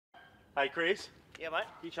Hey Chris. Yeah, mate.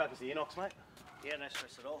 You chuck us the Inox, mate? Yeah, no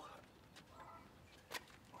stress at all.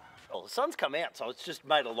 Well, the sun's come out, so it's just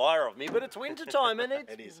made a liar of me, but it's winter time and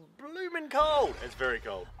it's It is. blooming cold. It's very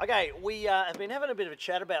cold. Okay, we have been having a bit of a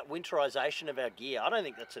chat about winterisation of our gear. I don't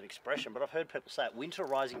think that's an expression, but I've heard people say it,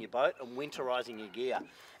 winterising your boat and winterising your gear.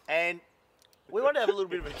 And we want to have a little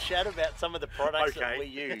bit of a chat about some of the products that we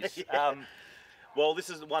use. Yeah. Well, this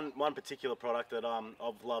is one particular product that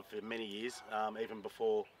I've loved for many years, even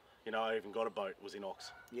before I even got a boat, was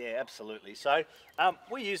Inox. Yeah, absolutely. So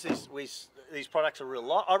we use these products a real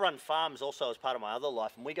lot. I run farms also as part of my other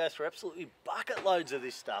life, and we go through absolutely bucket loads of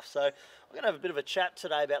this stuff. So I'm going to have a bit of a chat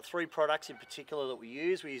today about 3 products in particular that we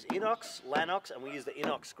use. We use Inox, Lanox, and we use the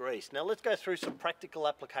Inox grease. Now let's go through some practical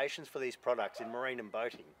applications for these products in marine and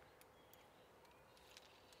boating.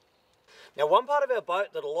 Now, one part of our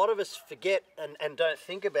boat that a lot of us forget and don't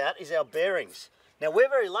think about is our bearings. Now, we're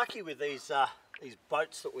very lucky with these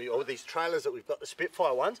boats or these trailers that we've got, the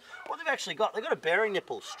Spitfire ones. What they've actually got, they've got a bearing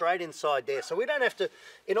nipple straight inside there. So we don't have to,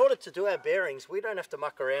 in order to do our bearings, we don't have to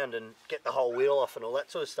muck around and get the whole wheel off and all that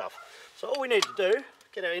sort of stuff. So all we need to do,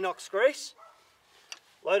 get our Inox grease,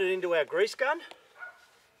 load it into our grease gun,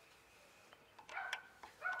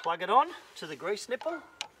 plug it on to the grease nipple.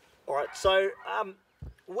 All right, so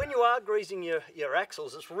when you are greasing your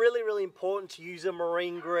axles, it's really, really important to use a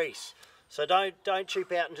marine grease. So don't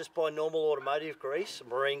cheap out and just buy normal automotive grease.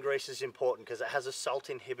 Marine grease is important because it has a salt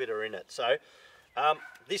inhibitor in it. So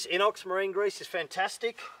this Inox marine grease is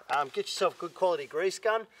fantastic. Get yourself a good quality grease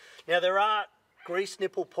gun. Now there are grease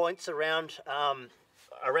nipple points around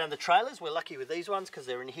the trailers. We're lucky with these ones because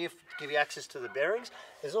they're in here to give you access to the bearings.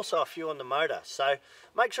 There's also a few on the motor. So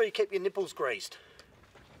make sure you keep your nipples greased.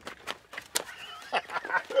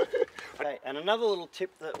 Okay, and another little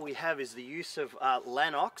tip that we have is the use of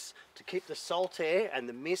Lanox to keep the salt air and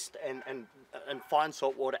the mist and fine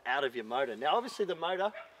salt water out of your motor. Now obviously the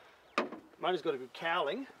motor's got a good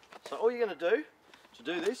cowling, so all you're going to do to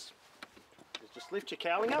do this is just lift your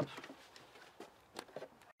cowling up.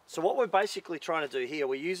 So what we're basically trying to do here,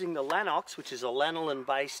 we're using the Lanox, which is a lanolin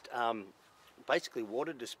based basically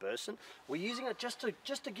water dispersant. We're using it just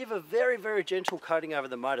to give a very, very gentle coating over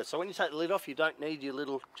the motor. So when you take the lid off, you don't need your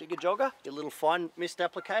little jigger jogger, your little fine mist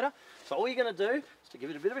applicator. So all you're going to do is to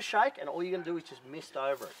give it a bit of a shake, and all you're going to do is just mist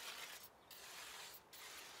over it.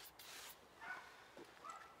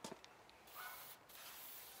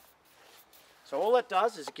 So all that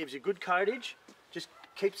does is it gives you good coatage, just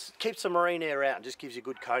keeps the marine air out and just gives you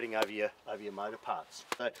good coating over your motor parts.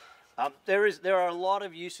 So there are a lot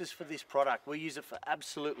of uses for this product. We use it for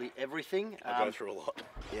absolutely everything. I go through a lot.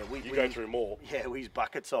 Yeah, we go through more. Yeah, we use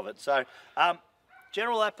buckets of it. So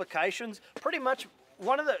general applications, pretty much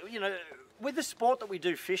one of the, with the sport that we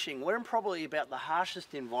do, fishing, we're in probably about the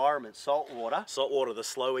harshest environment, salt water. Salt water, the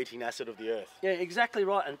slow eating acid of the earth. Yeah, exactly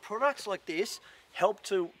right. And products like this help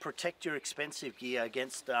to protect your expensive gear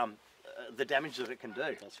against the damage that it can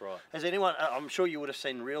do. That's right. Has anyone, I'm sure you would have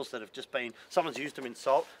seen reels that have just been, someone's used them in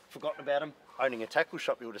salt, forgotten about them, owning a tackle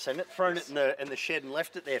shop, you would have seen it, thrown it in the shed and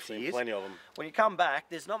left it there for years. Plenty of them. When you come back,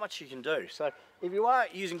 there's not much you can do. So if you are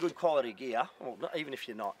using good quality gear, or not, even if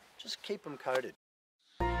you're not, just keep them coated.